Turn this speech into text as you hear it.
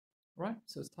Right,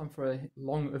 so it's time for a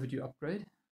long overdue upgrade.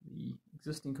 The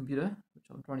existing computer, which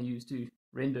I'm trying to use to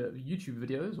render YouTube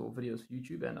videos or videos for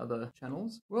YouTube and other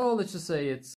channels. Well, let's just say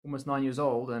it's almost 9 years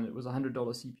old and it was a $100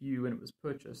 CPU when it was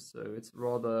purchased, so it's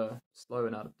rather slow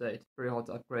and out of date. Very hard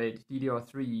to upgrade.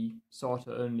 DDR3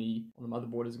 SATA only on the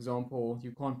motherboard as example.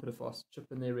 You can't put a fast chip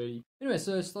in there really. Anyway,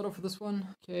 so let's start off with this one.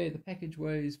 Okay, the package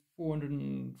weighs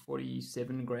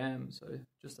 447 grams, so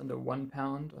just under 1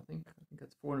 pound, I think. I think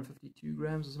that's 452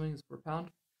 grams or something. It's for a pound,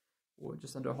 or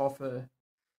just under half a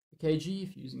kg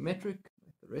if you're using metric,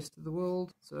 like the rest of the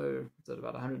world. So it's at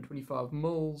about 125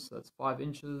 mils, that's 5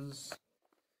 inches.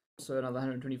 So another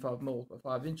 125 mils by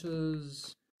 5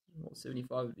 inches, well,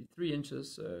 75 would be 3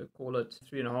 inches, so call it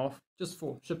 3.5, just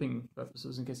for shipping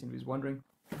purposes in case anybody's wondering.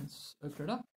 Let's open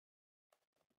it up.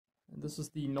 And this is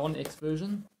the non-X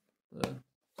version, so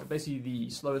basically the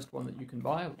slowest one that you can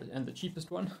buy and the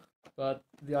cheapest one. But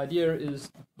the idea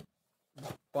is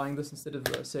buying this instead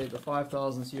of say the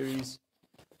 5000 series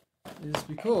is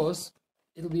because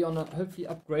it'll be on a hopefully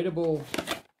upgradable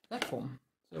platform.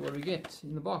 So what do we get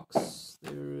in the box?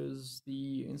 There is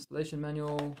the installation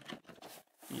manual,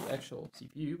 the actual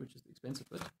CPU, which is the expensive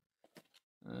bit,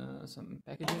 some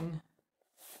packaging,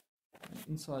 and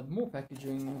inside more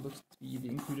packaging looks to be the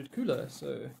included cooler. So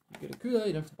you get a cooler,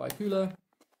 you don't have to buy a cooler.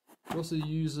 It also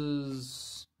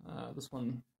uses this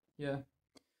one here.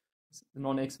 The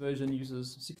non-X version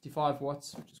uses 65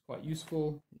 watts, which is quite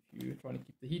useful if you're trying to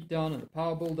keep the heat down and the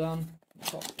power bill down.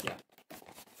 The top, yeah.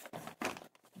 You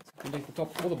can take the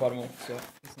top or the bottom off, so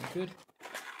that's not good.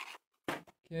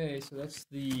 Okay, so that's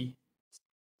the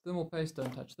thermal paste,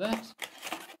 don't touch that.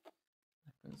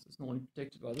 It's normally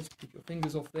protected by this, keep your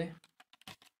fingers off there.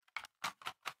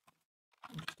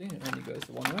 Interesting, it only goes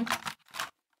the one way.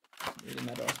 Doesn't really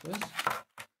matter, I suppose.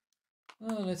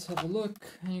 Let's have a look.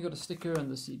 And you got a sticker and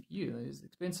the CPU. There's the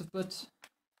expensive bit.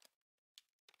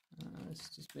 Let's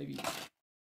just maybe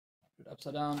put it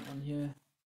upside down on here,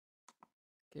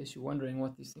 in case you're wondering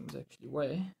what these things actually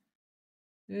weigh.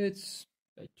 It's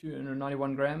about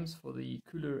 291 grams for the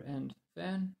cooler and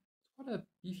fan. It's quite a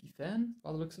beefy fan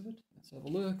by the looks of it. Let's have a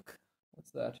look.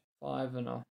 What's that?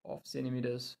 5.5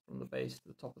 centimeters from the base to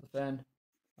the top of the fan.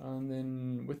 And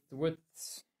then with the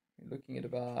widths, we're looking at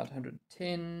about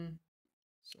 110.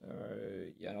 So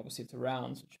yeah, and obviously it's a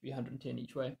round, so it should be 110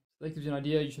 each way. So that gives you an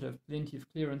idea. You should have plenty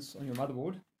of clearance on your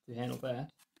motherboard to handle that.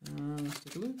 Let's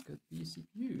take a look at the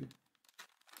CPU.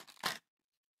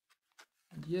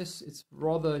 And yes, it's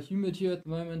rather humid here at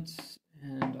the moment,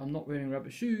 and I'm not wearing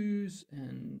rubber shoes,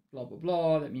 and blah blah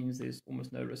blah. That means there's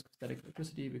almost no risk of static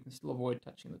electricity. We can still avoid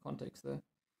touching the contacts there.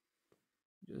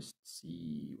 Just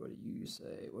see, what do you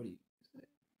say? What do you say?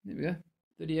 There we go.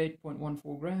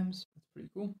 38.14 grams. That's pretty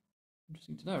cool.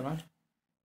 Interesting to know, right?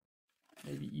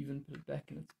 Maybe even put it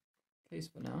back in its case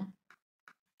for now.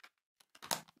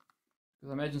 Because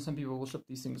I imagine some people will ship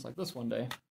these things like this one day.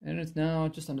 And it's now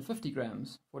just under 50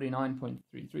 grams,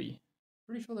 49.33.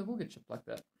 Pretty sure they will get shipped like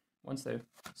that once they're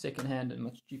second-hand and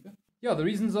much cheaper. Yeah, the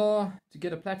reasons are to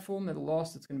get a platform that'll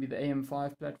last. It's going to be the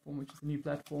AM5 platform, which is the new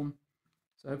platform.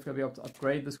 So hopefully I'll be able to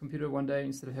upgrade this computer one day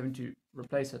instead of having to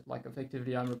replace it. Like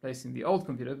effectively I'm replacing the old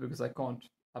computer because I can't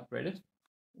upgrade it.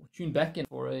 Or tune back in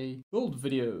for a build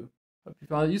video. Hope you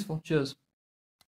found it useful. Cheers.